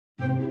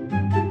Hi,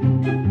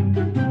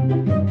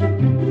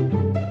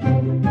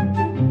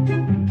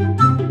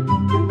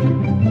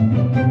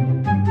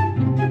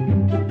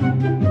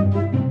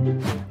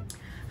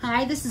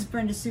 this is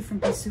Brenda Sue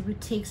from Peaceful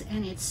Boutiques,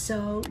 and it's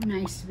so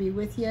nice to be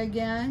with you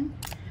again.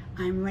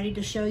 I'm ready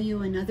to show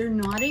you another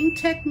knotting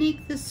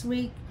technique this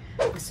week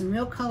with some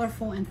real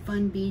colorful and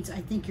fun beads.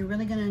 I think you're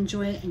really going to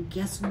enjoy it, and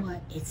guess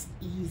what? It's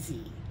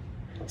easy.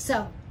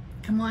 So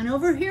come on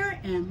over here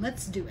and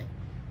let's do it.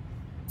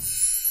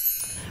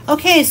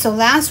 Okay, so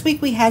last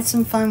week we had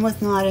some fun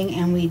with knotting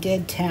and we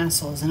did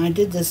tassels, and I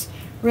did this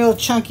real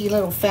chunky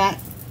little fat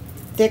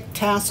thick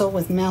tassel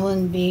with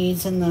melon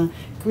beads and the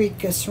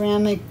Greek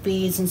ceramic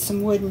beads and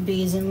some wooden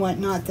beads and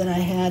whatnot that I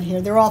had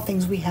here. They're all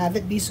things we have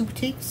at Peaceful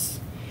Boutiques.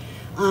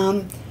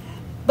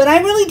 But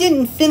I really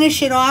didn't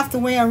finish it off the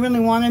way I really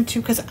wanted to,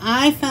 because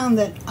I found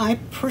that I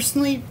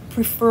personally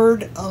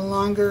preferred a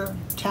longer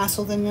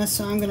tassel than this,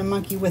 so I'm going to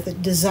monkey with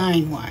it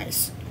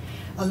design-wise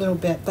a little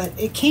bit. But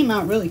it came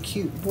out really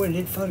cute. Boy, it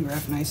did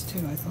photograph nice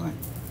too, I thought.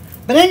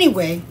 But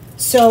anyway,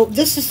 so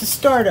this is the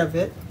start of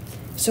it.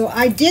 So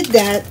I did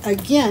that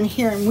again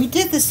here, and we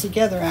did this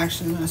together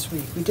actually last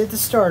week. We did the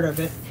start of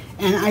it,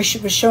 and I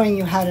was showing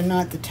you how to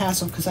knot the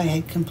tassel because I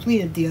had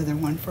completed the other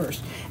one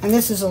first. And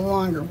this is a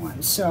longer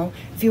one. So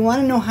if you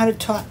want to know how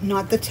to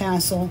knot the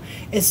tassel,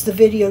 it's the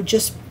video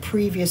just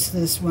previous to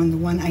this one, the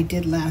one I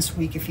did last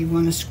week, if you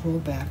want to scroll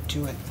back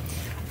to it.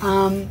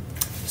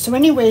 So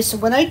anyway, so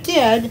what I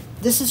did,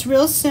 this is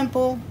real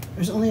simple.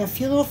 There's only a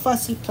few little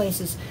fussy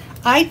places.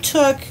 I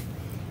took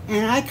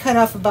and I cut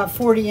off about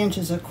 40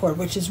 inches of cord,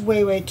 which is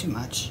way, way too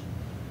much.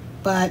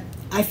 But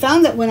I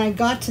found that when I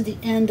got to the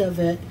end of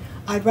it,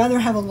 I'd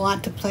rather have a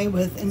lot to play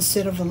with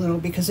instead of a little,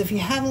 because if you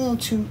have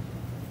too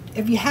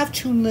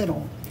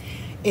little,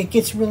 it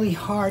gets really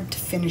hard to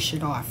finish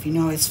it off. You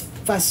know, it's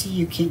fussy,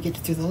 you can't get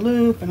through the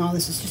loop and all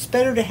this. It's just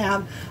better to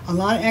have a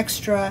lot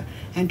extra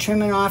and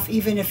trim it off,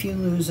 even if you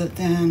lose it,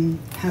 than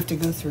have to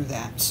go through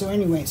that. So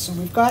anyway, so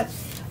we've got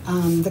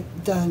the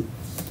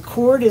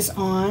cord is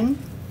on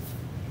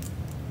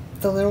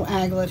the little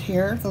aglet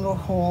here, the little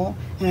hole,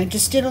 and I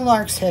just did a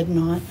lark's head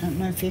knot. I don't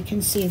know if you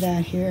can see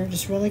that here,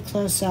 just really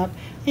close up.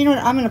 You know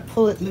what, I'm going to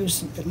pull it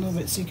loose a little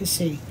bit so you can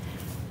see.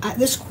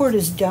 This cord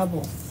is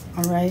double,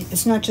 all right?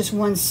 It's not just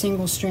one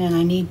single strand.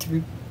 I need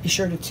to be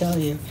sure to tell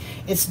you.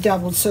 It's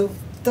doubled, so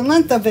the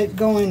length of it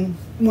going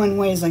one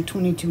way is like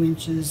 22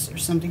 inches or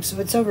something, so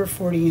it's over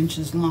 40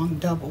 inches long,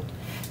 doubled.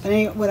 But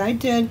anyway, what I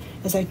did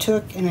is I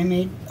took and I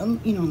made,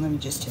 you know, let me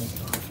just take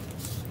it off.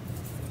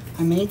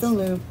 I made the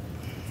loop.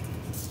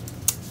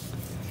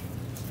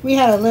 We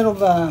had a little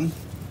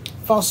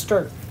false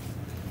start,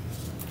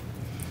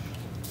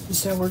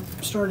 so we're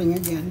starting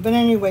again. But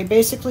anyway,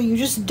 basically you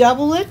just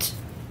double it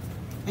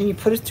and you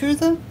put it through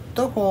the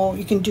hole.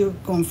 You can do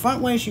going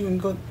front ways, you can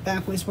go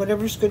back ways,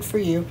 whatever's good for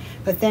you.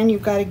 But then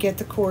you've got to get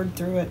the cord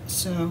through it.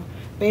 So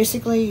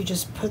basically you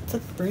just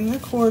bring the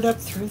cord up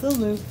through the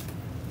loop,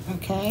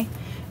 okay?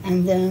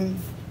 And then,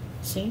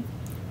 see?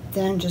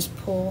 Then just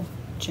pull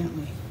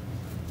gently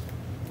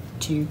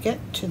till you get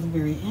to the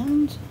very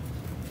end.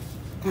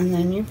 And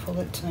then you pull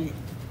it tight.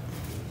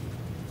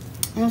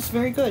 And it's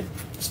very good.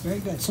 It's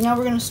very good. So now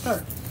we're going to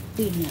start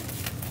beading it.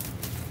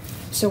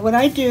 So what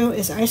I do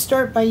is I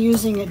start by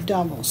using it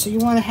double. So you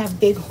want to have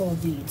big hole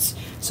beads.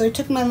 So I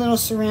took my little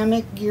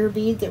ceramic gear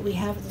bead that we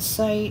have at the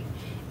site,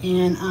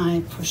 and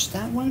I pushed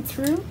that one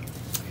through.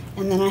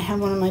 And then I have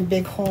one of my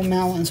big hole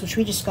melons, which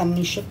we just got a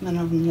new shipment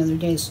of them the other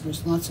day. So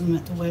there's lots of them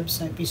at the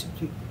website,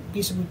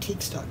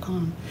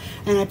 peacefulboutiques.com,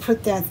 and I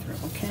put that through,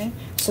 okay?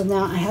 So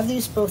now I have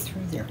these both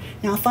through there.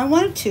 Now if I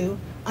wanted to,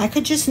 I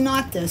could just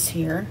knot this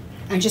here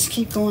and just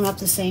keep going up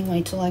the same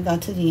way till I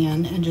got to the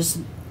end and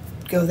just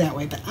go that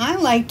way. But I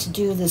like to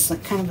do this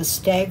like kind of a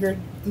staggered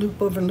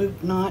loop over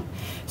loop knot,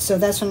 so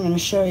that's what I'm going to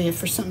show you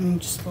for something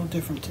just a little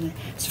different today.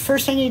 So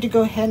first I need to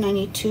go ahead and I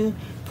need to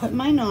put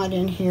my knot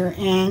in here,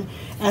 and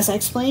as I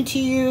explained to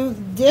you,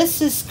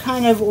 this is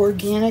kind of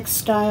organic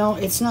style.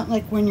 It's not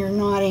like when you're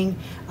knotting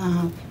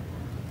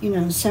you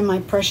know,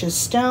 semi-precious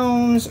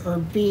stones or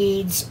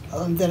beads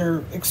that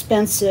are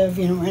expensive,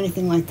 you know, or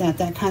anything like that.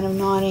 That kind of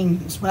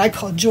knotting is what I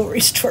call jewelry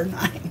store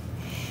knotting.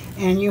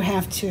 And you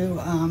have to,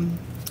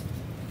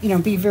 you know,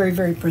 be very,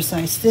 very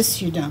precise.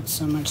 This you don't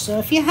so much. So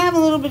if you have a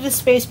little bit of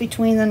space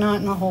between the knot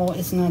and the hole,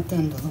 it's not the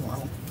end of the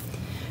world.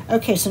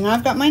 Okay, so now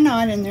I've got my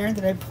knot in there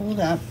that I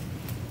pulled up.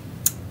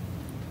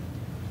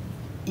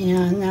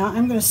 And now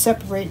I'm going to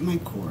separate my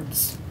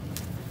cords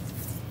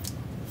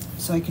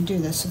so I can do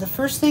this. So the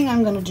first thing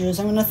I'm going to do is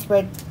I'm going to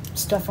thread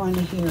stuff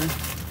onto here.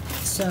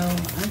 So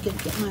I get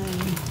my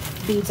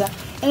beads out.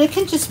 And it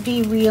can just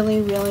be really,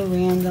 really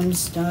random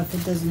stuff.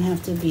 It doesn't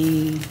have to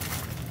be,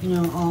 you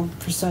know, all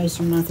precise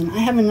or nothing. I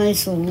have a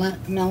nice little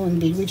melon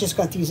bead. We just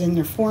got these in.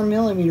 They're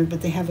 4mm,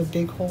 but they have a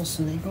big hole,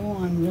 so they go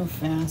on real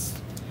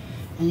fast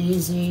and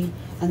easy.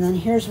 And then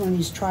here's one of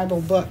these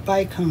tribal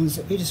bicones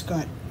that we just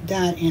got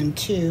that in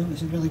too.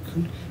 It's really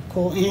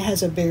cool, and it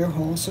has a bigger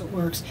hole, so it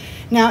works.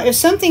 Now, if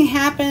something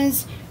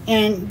happens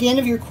and the end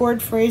of your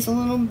cord frays a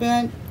little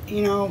bit,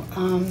 you know,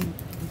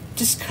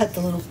 just cut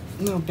the little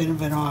little bit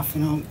of it off,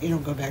 and it'll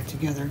go back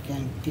together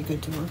again. Be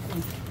good to work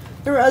with.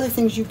 There are other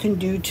things you can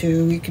do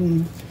too. You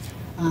can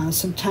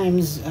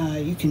sometimes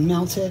you can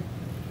melt it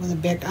with a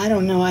Bic. I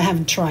don't know. I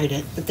haven't tried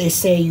it, but they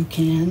say you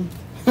can.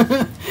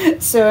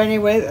 So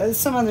anyway,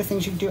 some other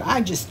things you can do.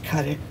 I just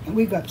cut it, and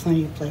we've got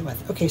plenty to play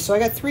with. Okay, so I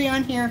got 3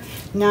 on here.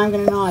 Now I'm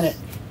going to knot it.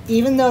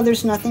 Even though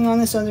there's nothing on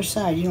this other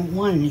side, you don't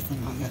want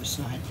anything on the other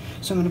side.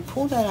 So I'm going to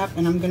pull that up,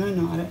 and I'm going to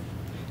knot it.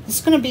 It's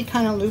going to be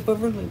kind of loop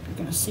over loop. You're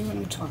going to see what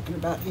I'm talking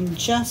about in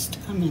just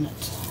a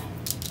minute.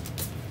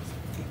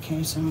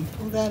 Okay, so I'm going to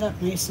pull that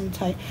up nice and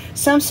tight.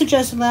 Some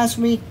suggested last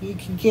week you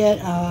could get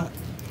a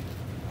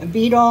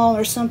bead awl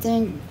or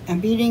something, a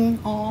beading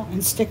awl,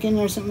 and stick in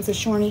there something with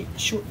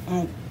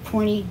a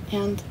pointy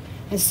end,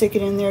 and stick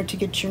it in there to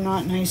get your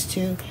knot nice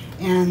too.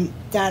 And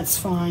that's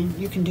fine.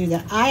 You can do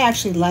that. I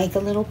actually like a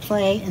little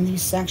play in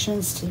these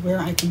sections to where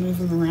I can move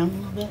them around a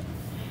little bit.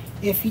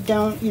 If you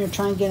don't,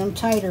 try and get them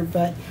tighter.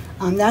 But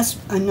that's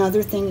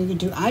another thing you can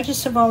do. I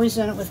just have always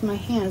done it with my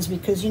hands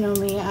because, you know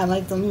me, I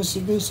like the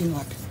loosey-goosey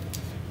look.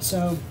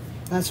 So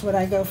that's what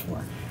I go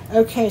for.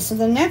 Okay, so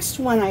the next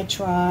one I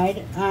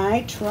tried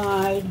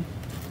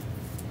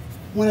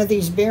one of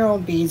these barrel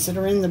beads that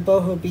are in the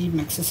boho bead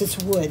mixes. It's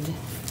wood.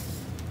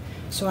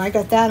 So I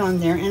got that on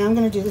there, and I'm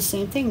going to do the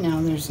same thing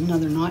now. There's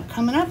another knot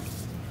coming up.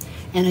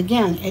 And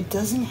again, it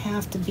doesn't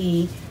have to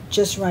be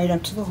just right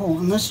up to the hole,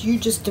 unless you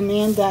just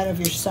demand that of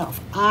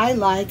yourself. I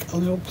like a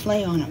little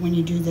play on it when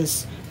you do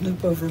this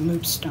loop over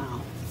loop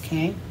style,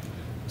 okay?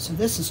 So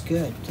this is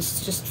good. This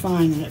is just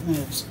fine that it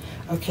moves.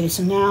 Okay,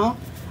 so now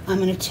I'm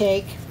going to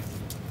take,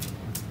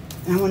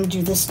 and I want to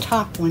do this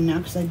top one now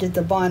because I did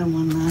the bottom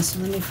one last. So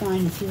let me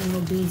find a few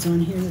little beads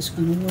on here that's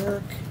going to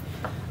work.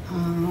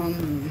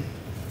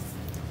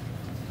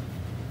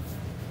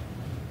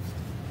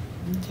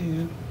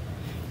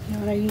 You know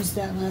what, I used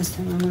that last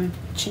time. I'm going to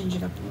change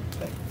it up a little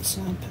bit.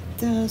 So I put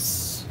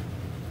this.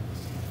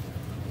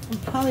 It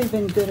would probably have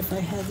been good if I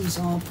had these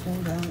all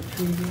pulled out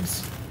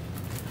previous.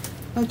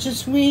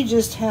 But we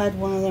just had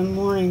one of them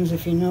mornings,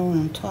 if you know what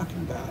I'm talking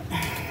about.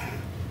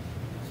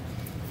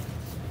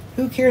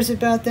 Who cares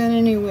about that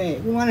anyway?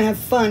 We want to have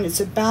fun.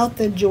 It's about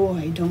the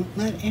joy. Don't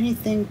let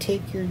anything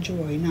take your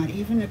joy. Not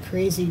even a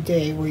crazy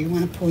day where you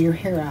want to pull your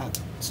hair out.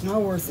 It's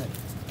not worth it.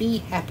 Be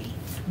happy.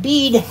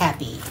 Bead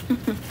happy.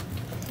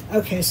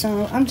 Okay,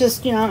 so I'm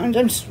just, I'm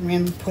just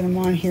random put them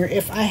on here.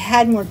 If I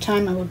had more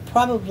time, I would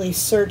probably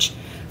search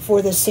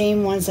for the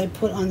same ones I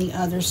put on the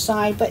other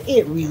side, but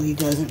it really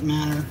doesn't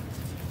matter.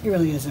 It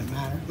really doesn't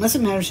matter. Unless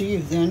it matters to you,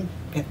 then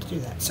you have to do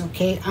that. So,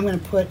 okay, I'm going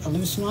to put a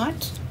loose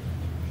knot.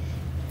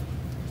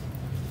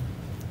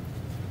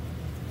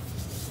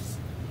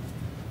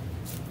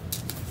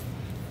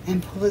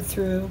 And pull it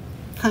through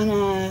kind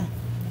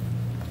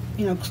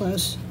of,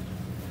 close.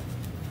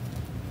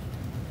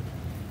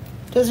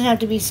 Doesn't have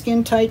to be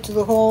skin tight to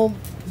the hole,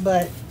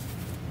 but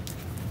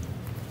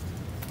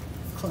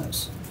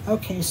close.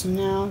 Okay, so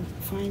now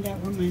find out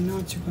where my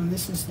knots are going.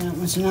 This is that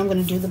one. So now I'm going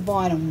to do the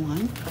bottom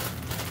one.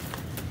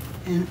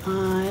 And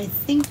I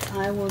think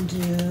I will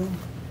do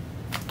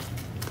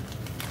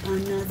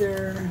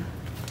another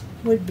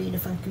wood bead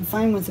if I can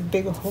find with a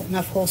big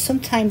enough hole.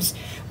 Sometimes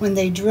when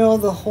they drill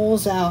the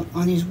holes out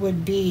on these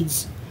wood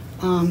beads,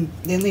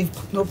 they leave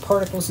little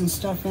particles and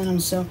stuff in them,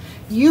 so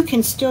you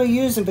can still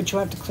use them, but you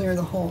have to clear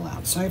the hole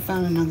out. So I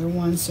found another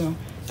one, so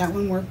that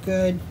one worked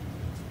good.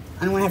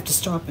 I don't want to have to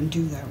stop and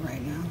do that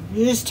right now.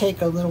 You just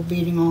take a little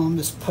beading awl and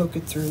just poke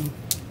it through,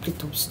 get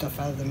the stuff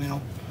out of the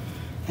middle,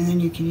 and then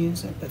you can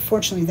use it. But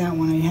fortunately that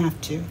one I have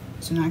to.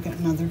 So now I got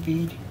another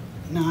bead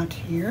knot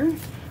here.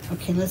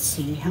 Okay, let's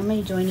see. How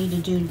many do I need to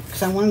do?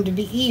 Because I want them to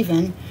be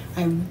even.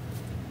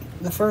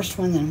 The first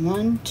one then.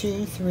 1,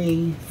 2,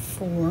 3,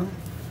 4.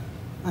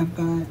 I've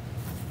got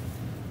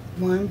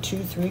 1,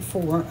 2, 3,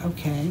 4.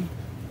 Okay. 1,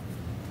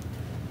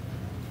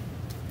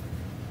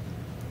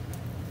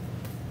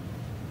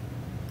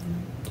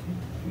 2,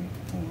 3,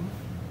 4.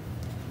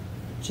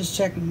 Just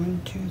checking.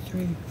 1, 2,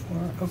 3,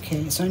 4.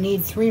 Okay, so I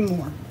need 3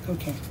 more.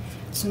 Okay.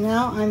 So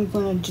now I'm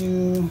going to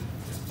do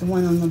the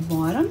one on the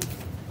bottom.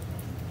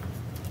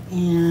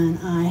 And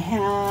I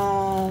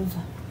have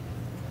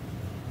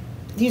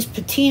these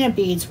patina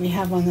beads we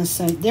have on this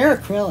side. They're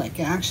acrylic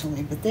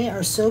actually, but they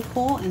are so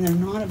cool and they're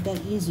not a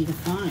bit easy to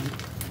find.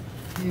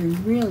 They're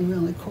really,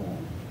 really cool.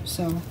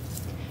 So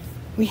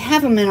we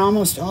have them in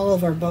almost all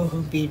of our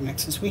boho bead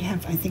mixes. We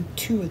have, I think,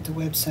 2 at the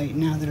website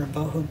now that are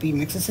boho bead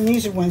mixes. And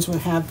these are ones that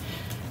have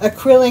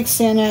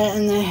acrylics in it,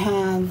 and they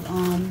have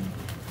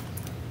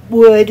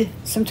wood,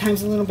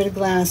 sometimes a little bit of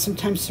glass,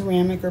 sometimes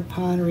ceramic or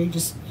pottery,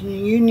 just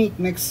unique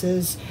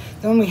mixes.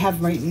 The one we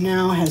have right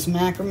now has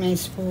macrame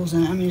spools,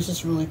 and I mean, it's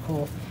just really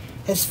cool.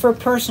 It's for a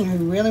person who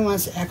really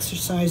wants to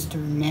exercise their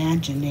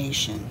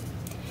imagination.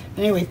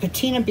 But anyway,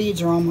 patina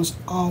beads are almost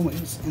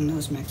always in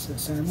those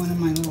mixes. They're one of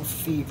my little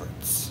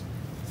favorites.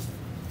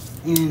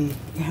 And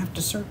you have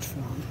to search for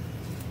them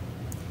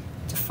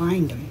to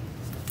find them.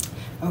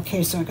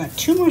 Okay, so I got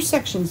 2 more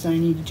sections that I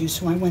need to do.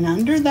 So I went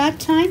under that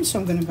time, so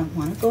I'm going to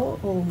want to go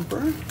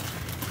over.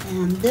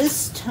 And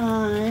this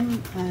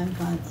time I've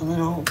got a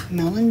little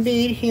melon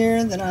bead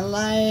here that I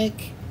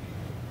like.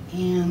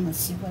 And let's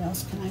see, what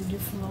else can I do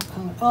for a little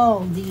color?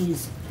 Oh,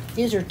 these.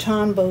 These are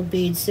Tombow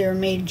beads. They're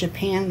made in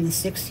Japan in the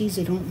 60s.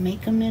 They don't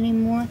make them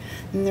anymore.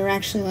 And they're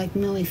actually like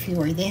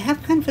Millefiori. They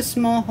have kind of a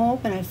small hole,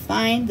 but I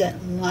find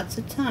that lots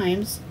of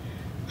times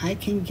I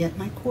can get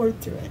my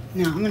cord through it.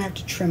 Now, I'm going to have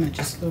to trim it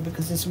just a little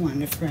because it's one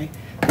to fray.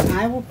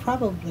 I will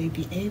probably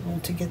be able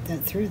to get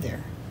that through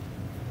there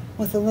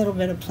with a little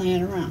bit of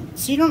playing around.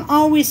 So you don't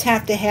always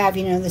have to have,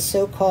 you know, the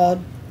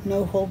so-called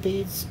no-hole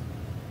beads.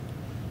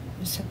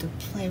 You just have to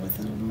play with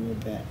it a little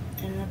bit,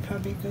 and it'll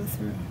probably go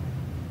through.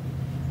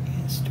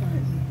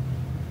 Starting.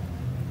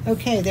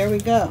 Okay, there we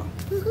go.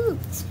 Woohoo!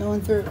 It's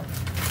going through.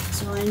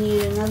 So I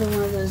need another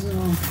one of those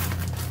little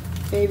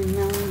baby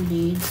melon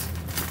beads.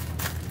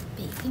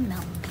 Baby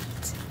melon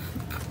beads.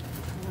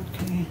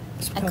 Okay.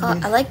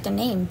 I like the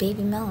name,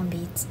 baby melon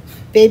beads.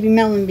 Baby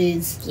melon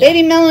beads. Yeah.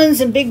 Baby melons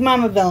and big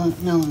mama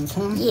melons,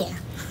 huh? Yeah.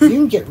 You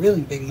can get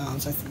really big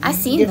melons. I think. I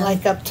seen them. them.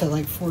 Like up to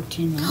like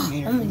 14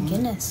 millimeters. Oh my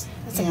goodness.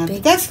 That's yeah, a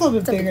big. That's a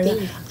little bit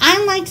bigger.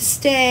 I like to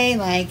stay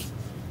like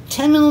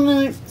 10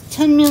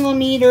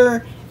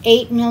 millimeter,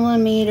 8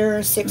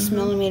 millimeter, 6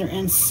 millimeter,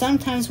 and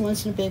sometimes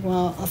once in a big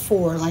while a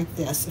 4 like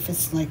this, if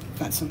it's like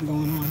got something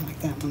going on like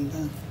that one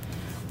does.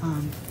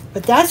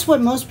 But that's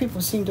what most people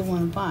seem to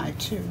want to buy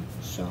too.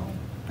 So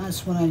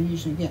that's what I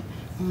usually get.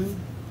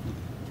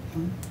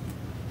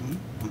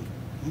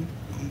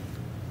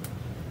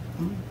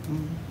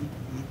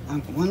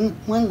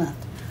 One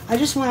left. I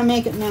just want to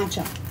make it match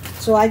up.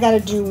 So I got to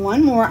do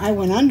one more. I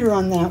went under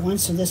on that one,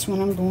 so this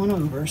one I'm going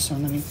over. So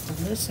let me pull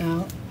this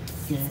out.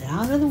 Get it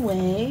out of the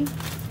way,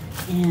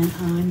 and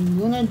I'm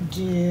gonna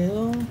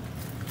do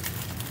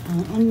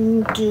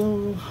I'm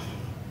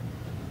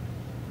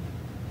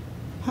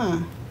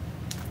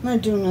gonna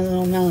do another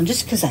little melon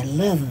just because I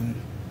love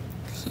them.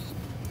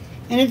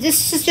 And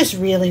this is just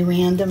really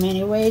random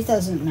anyway. It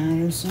doesn't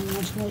matter so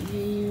much what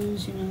you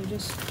use, you know,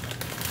 just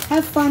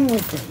have fun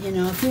with it. You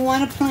know, if you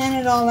want to plan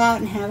it all out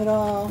and have it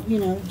all, you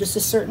know, just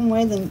a certain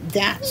way, then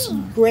that's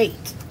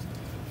great.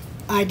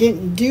 I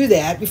didn't do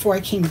that before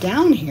I came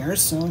down here,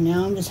 so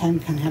now I'm just kind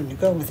of having to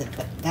go with it.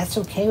 But that's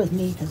okay with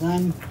me because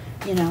I'm,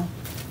 you know,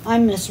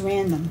 I'm Miss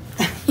Random.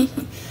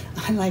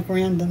 I like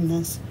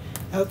randomness.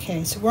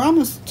 Okay, so we're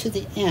almost to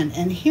the end,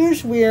 and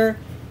here's where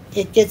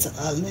it gets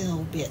a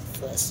little bit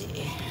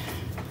fussy.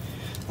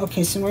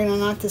 Okay, so we're going to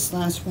knock this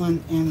last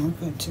one, and we're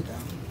good to go.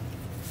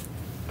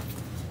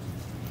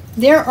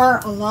 There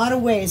are a lot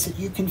of ways that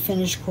you can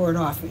finish cord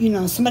off. You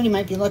know, somebody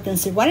might be looking and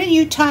say, why didn't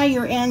you tie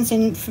your ends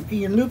and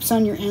your loops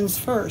on your ends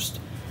first?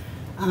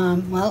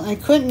 Well, I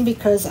couldn't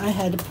because I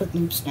had to put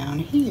loops down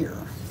here.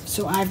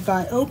 So I've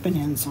got open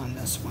ends on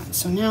this one.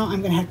 So now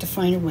I'm going to have to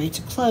find a way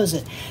to close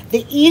it.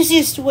 The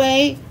easiest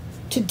way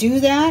to do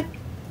that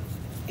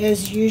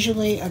is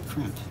usually a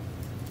crimp.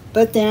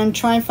 But then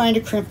try and find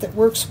a crimp that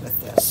works with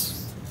this.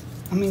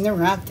 I mean,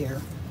 they're out there.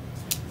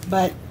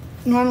 But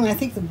normally, I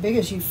think the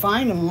biggest you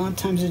find them, a lot of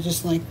times they're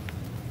just like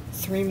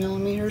 3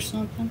 millimeters or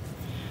something.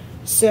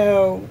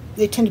 So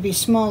they tend to be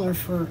smaller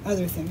for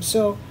other things.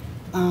 So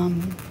I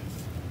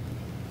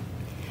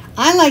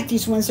like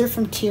these ones. They're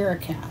from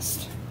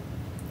TerraCast.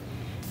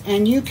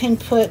 And you can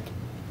put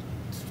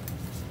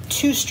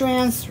 2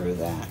 strands through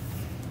that.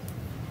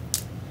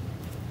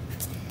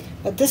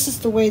 But this is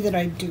the way that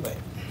I do it.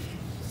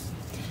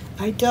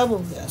 I double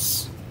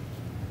this.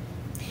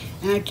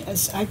 And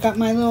I got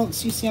my little,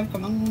 so you see I've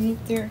got my little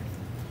loop there.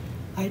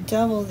 I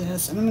double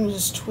this, and I'm going to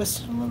just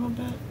twist it a little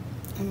bit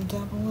and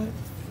double it.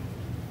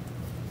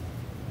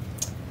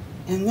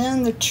 And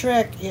then the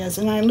trick is,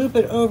 and I loop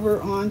it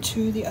over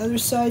onto the other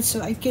side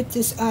so I get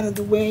this out of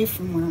the way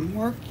from where I'm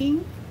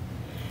working.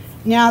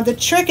 Now the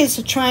trick is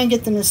to try and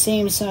get them the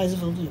same size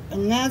of a loop,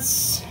 and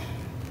that's,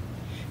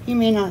 you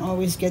may not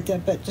always get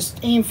that, but just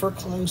aim for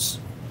close.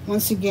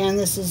 Once again,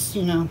 this is,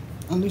 you know,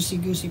 a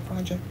loosey-goosey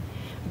project.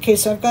 Okay,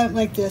 so I've got it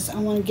like this. I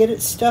want to get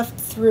it stuffed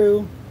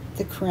through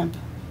the crimp,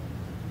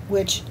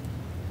 which,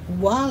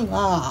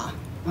 voila,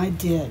 I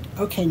did.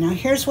 Okay, now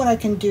here's what I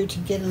can do to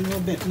get it a little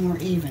bit more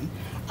even.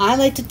 I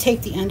like to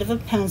take the end of a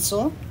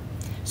pencil.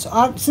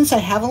 So since I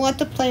have a lot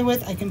to play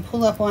with, I can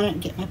pull up on it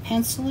and get my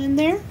pencil in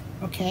there.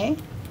 Okay,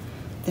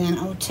 then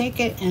I will take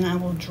it and I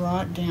will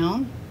draw it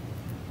down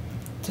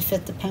to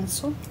fit the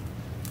pencil.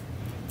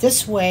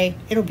 This way,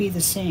 it'll be the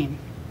same.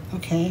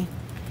 Okay.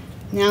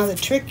 Now the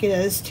trick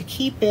is to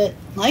keep it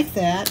like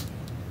that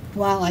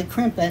while I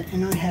crimp it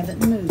and not have it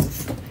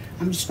move.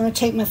 I'm just going to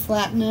take my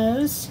flat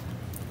nose,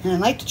 and I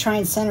like to try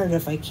and center it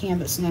if I can,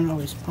 but it's not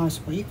always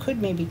possible. You could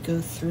maybe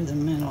go through the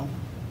middle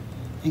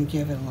and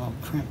give it a little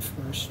crimp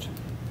first.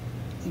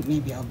 I think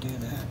maybe I'll do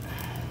that.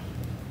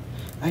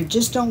 I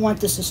just don't want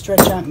this to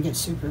stretch out and get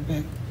super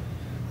big.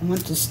 I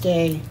want it to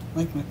stay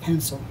like my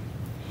pencil.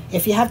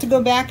 If you have to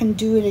go back and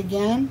do it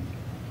again,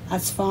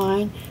 that's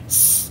fine.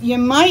 You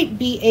might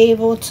be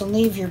able to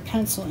leave your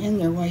pencil in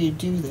there while you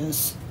do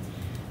this.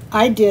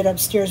 I did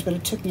upstairs, but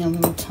it took me a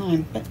little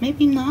time. But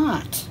maybe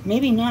not.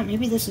 Maybe not.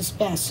 Maybe this is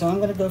best. So I'm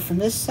going to go from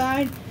this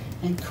side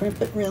and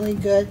crimp it really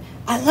good.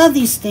 I love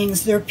these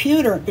things. They're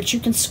pewter, but you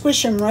can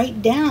squish them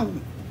right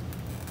down.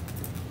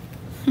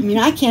 I mean,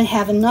 I can't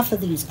have enough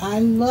of these. I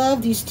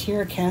love these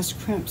tier cast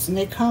crimps, and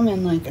they come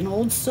in like an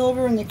old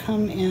silver, and they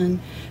come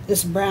in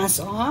this brass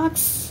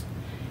ox,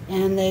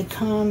 and they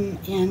come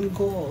in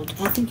gold.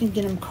 I think you can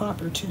get them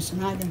copper too, so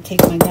now I'm going to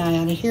take my guy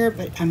out of here,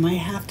 but I might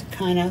have to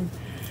kind of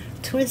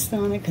twist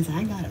on it because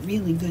I got it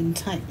really good and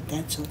tight, but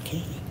that's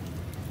okay.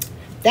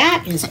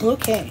 That is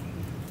okay.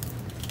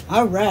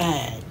 All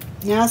right.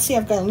 Now see,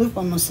 I've got a loop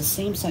almost the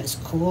same size.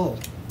 Cool.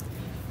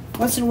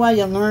 Once in a while,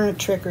 you learn a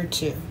trick or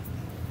two.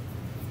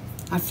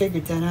 I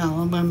figured that out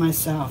all by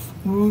myself.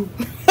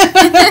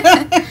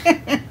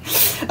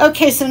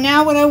 Okay, so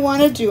now what I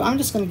want to do, I'm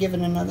just going to give it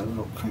another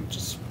little crimp,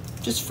 just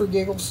for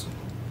giggles.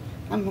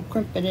 I'm going to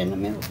crimp it in the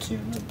middle too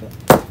a little bit.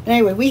 But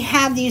anyway, we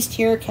have these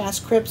tier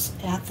cast crimps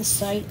at the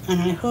site, and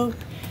I hope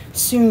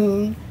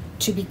soon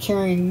to be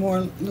carrying a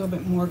little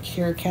bit more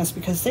tier cast,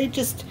 because they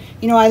just,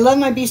 you know, I love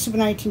my Bee Super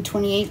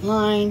 1928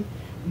 line,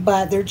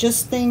 but they're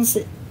just things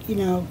that, you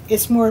know,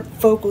 it's more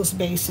focals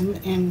based,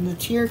 and the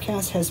tier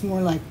cast has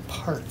more like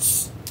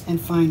parts and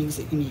findings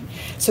that you need.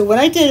 So what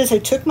I did is I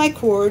took my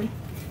cord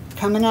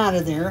coming out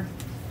of there,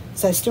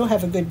 so I still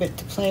have a good bit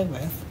to play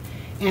with,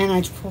 and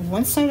I pulled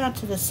one side out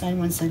to this side,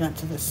 one side out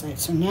to this side.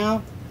 So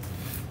now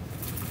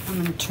I'm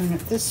going to turn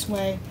it this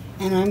way,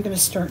 and I'm going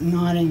to start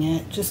knotting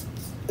it, just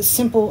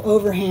simple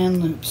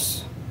overhand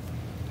loops,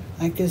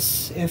 like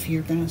this if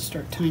you're going to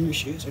start tying your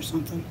shoes or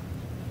something.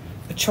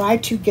 But try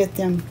to get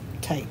them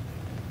tight.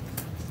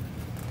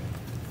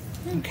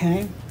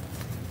 Okay,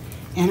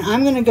 and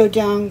I'm going to go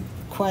down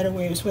quite a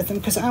ways with them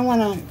because I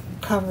want to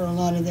cover a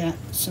lot of that,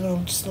 so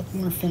it'll just look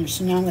more finished.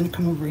 So now I'm going to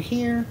come over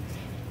here,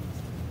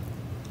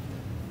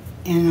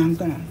 and I'm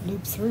going to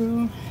loop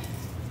through.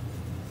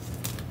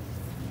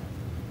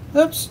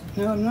 Oops,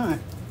 no, I'm not.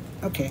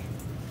 Okay,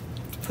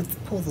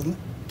 pull the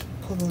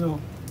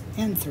little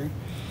end through.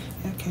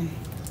 Okay.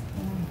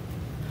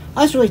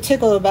 I was really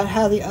tickled about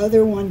how the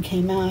other one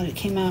came out. It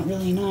came out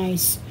really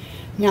nice.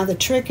 Now the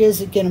trick is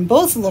to get them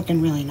both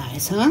looking really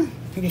nice, huh?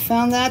 Have you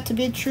found that to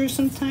be true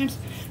sometimes?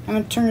 I'm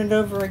going to turn it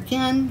over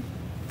again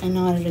and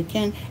knot it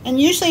again.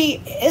 And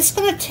usually it's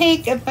going to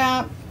take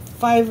about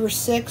 5 or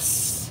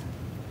 6,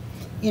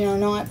 you know,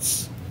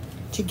 knots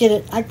to get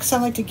it. Because I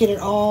like to get it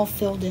all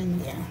filled in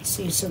there.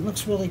 See, so it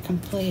looks really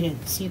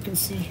completed. So you can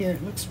see here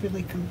it looks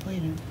really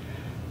completed.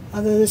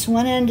 Although this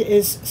one end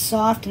is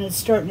soft and it's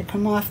starting to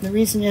come off. And the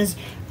reason is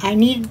I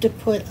needed to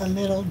put a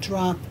little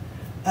drop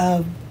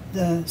of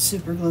the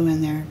super glue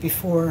in there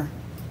before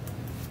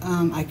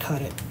I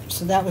cut it.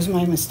 So that was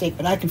my mistake,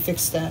 but I can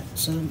fix that,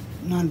 so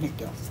not a big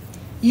deal.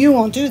 You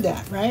won't do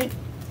that, right?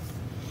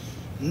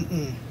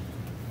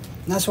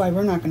 That's why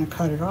we're not going to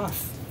cut it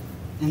off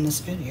in this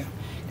video,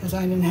 because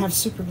I didn't have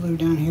super glue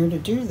down here to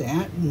do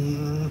that.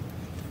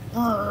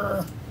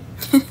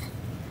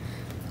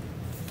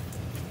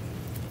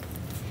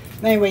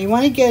 Anyway, you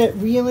want to get it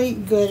really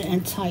good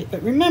and tight.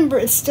 But remember,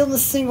 it's still a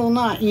single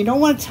knot. You don't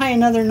want to tie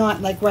another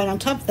knot like right on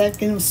top of that,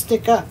 because it'll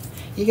stick up.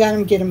 You got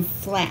to get them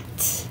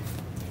flat.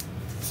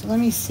 So let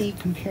me see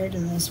compared to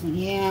this one.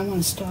 Yeah, I'm going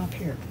to stop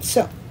here.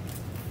 So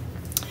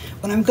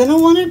what I'm going to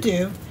want to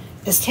do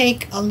is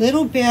take a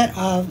little bit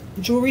of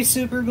jewelry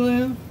super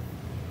glue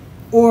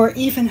or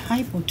even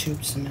hypo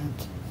tube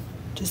cement.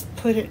 Just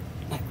put it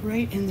like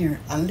right in there,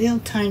 a little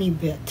tiny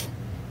bit,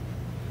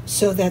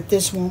 so that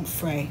this won't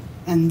fray.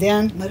 And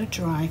then let it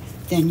dry,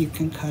 then you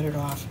can cut it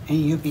off and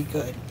you'll be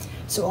good.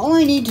 So all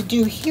I need to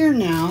do here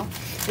now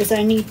is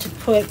I need to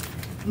put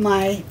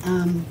my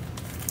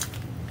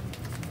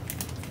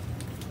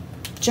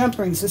jump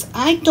rings.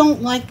 I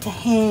don't like to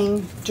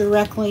hang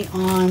directly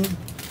on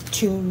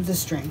to the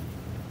string,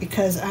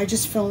 because I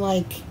just feel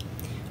like,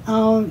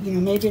 oh, you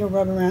know, maybe it'll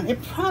rub around.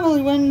 It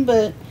probably wouldn't,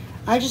 but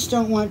I just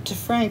don't want it to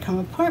fray and come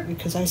apart,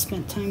 because I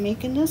spent time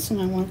making this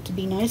and I want it to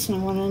be nice and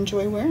I want to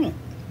enjoy wearing it.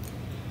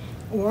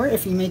 Or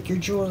if you make your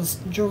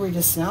jewelry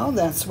to sell,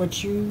 that's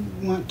what you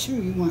want too.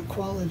 You want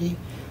quality.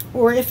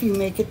 Or if you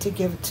make it to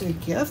give it to a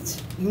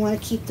gift, you want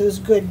to keep those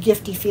good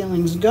gifty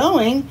feelings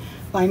going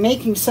by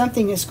making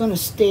something that's going to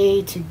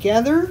stay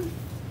together,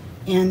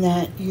 and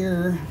that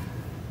your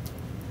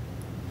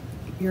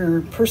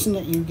person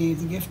that you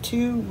gave the gift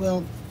to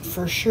will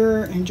for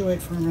sure enjoy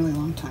it for a really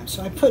long time.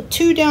 So I put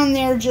 2 down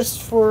there just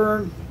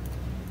for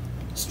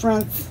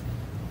strength,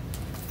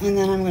 and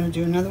then I'm going to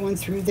do another one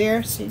through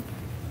there. See?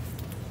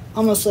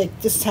 Almost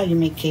like this is how you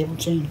make cable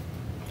chain.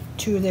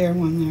 2 there,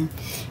 1 there.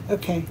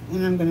 Okay,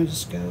 and I'm going to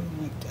just go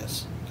like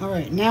this. All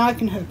right, now I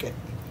can hook it.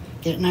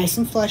 Get it nice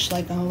and flush,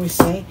 like I always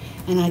say,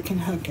 and I can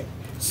hook it.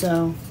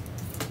 So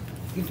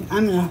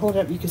I'm going to hold it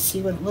up. You can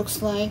see what it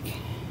looks like.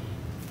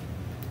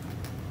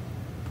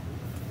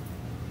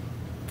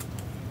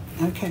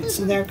 Okay,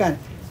 so there I've got it.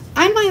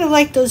 I might have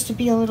liked those to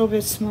be a little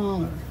bit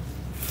smaller.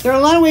 There are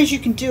a lot of ways you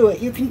can do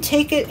it. You can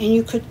take it and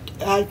you could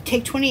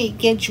take 28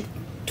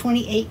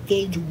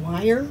 gauge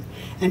wire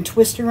and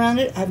twist around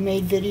it. I've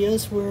made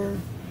videos where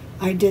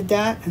I did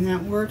that, and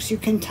that works. You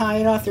can tie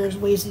it off. There's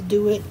ways to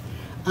do it,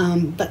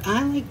 but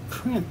I like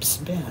crimps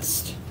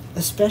best.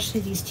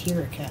 especially these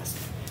tiara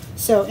casts.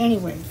 So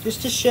anyway,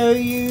 just to show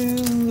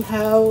you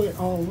how it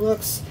all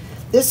looks,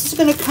 this is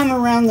going to come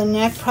around the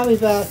neck, probably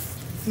about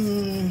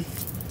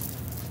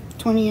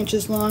 20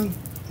 inches long,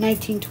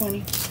 19,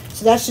 20.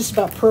 So that's just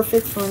about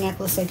perfect for a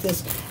necklace like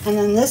this. And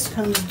then this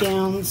comes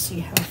down, let's see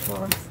how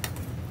far.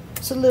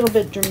 It's a little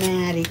bit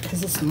dramatic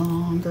because it's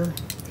longer.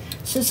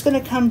 So it's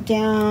going to come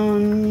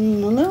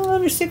down a little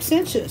over 6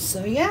 inches.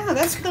 So yeah,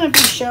 that's going to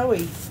be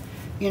showy,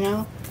 you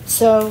know.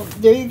 So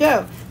there you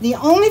go. The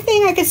only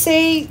thing I could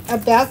say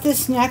about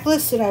this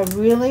necklace that I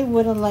really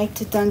would have liked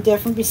to done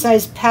different,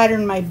 besides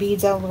pattern my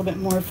beads out a little bit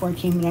more before I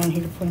came down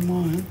here to put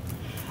them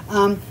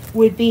on,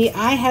 would be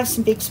I have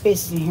some big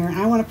spaces in here, and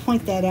I want to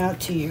point that out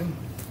to you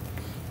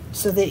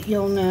so that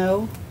you'll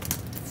know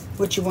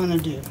what you want to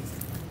do.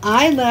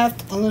 I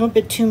left a little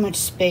bit too much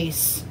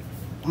space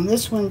on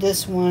this one,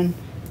 this one,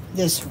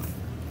 this one.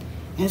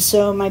 And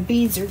so my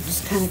beads are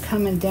just kind of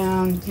coming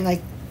down, you know,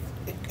 like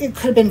it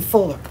could have been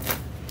fuller.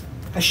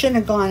 I shouldn't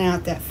have gone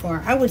out that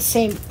far. I would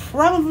say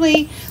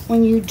probably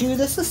when you do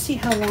this, let's see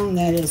how long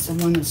that is, the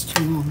one that's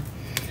too long.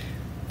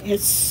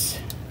 It's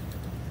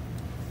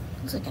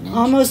looks like an inch.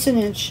 Almost an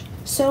inch.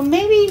 So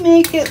maybe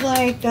make it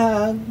like,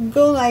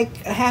 go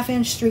like a 1/2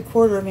 inch,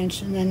 3/4 of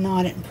inch, and then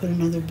knot it and put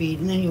another bead,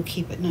 and then you'll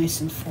keep it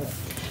nice and full.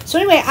 So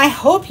anyway, I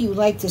hope you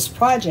like this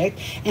project,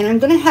 and I'm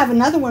going to have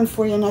another one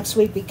for you next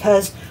week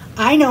because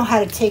I know how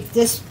to take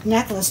this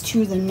necklace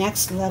to the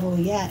next level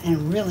yet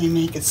and really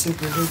make it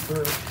super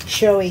duper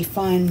showy,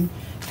 fun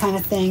kind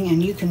of thing,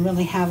 and you can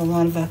really have a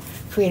lot of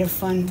creative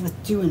fun with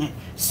doing it.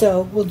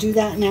 So we'll do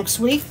that next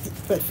week,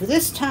 but for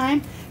this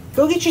time,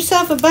 go get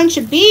yourself a bunch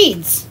of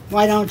beads.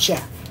 Why don't you?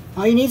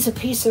 All you need is a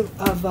piece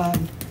of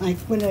like,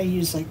 what did I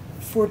use, like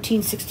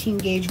 14, 16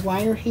 gauge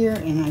wire here,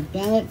 and I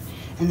bent it,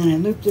 and then I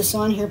looped this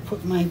on here,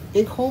 put my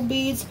big hole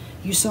beads.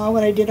 You saw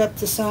what I did up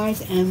the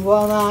sides, and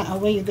voila,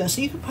 away you go.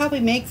 So you could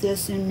probably make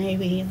this in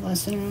maybe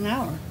less than an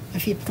hour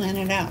if you plan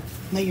it out.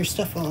 Lay your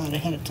stuff all out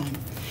ahead of time.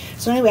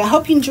 So anyway, I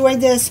hope you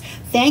enjoyed this.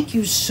 Thank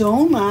you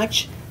so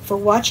much for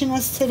watching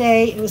us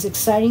today. It was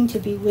exciting to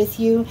be with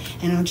you,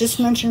 and I'll just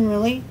mention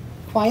really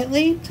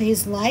quietly,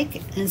 please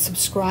like and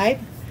subscribe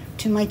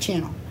to my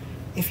channel.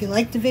 If you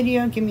liked the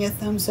video, give me a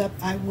thumbs up.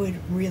 I would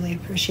really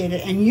appreciate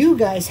it. And you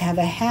guys have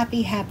a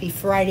happy, happy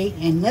Friday,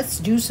 and let's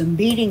do some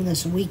beading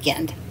this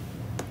weekend.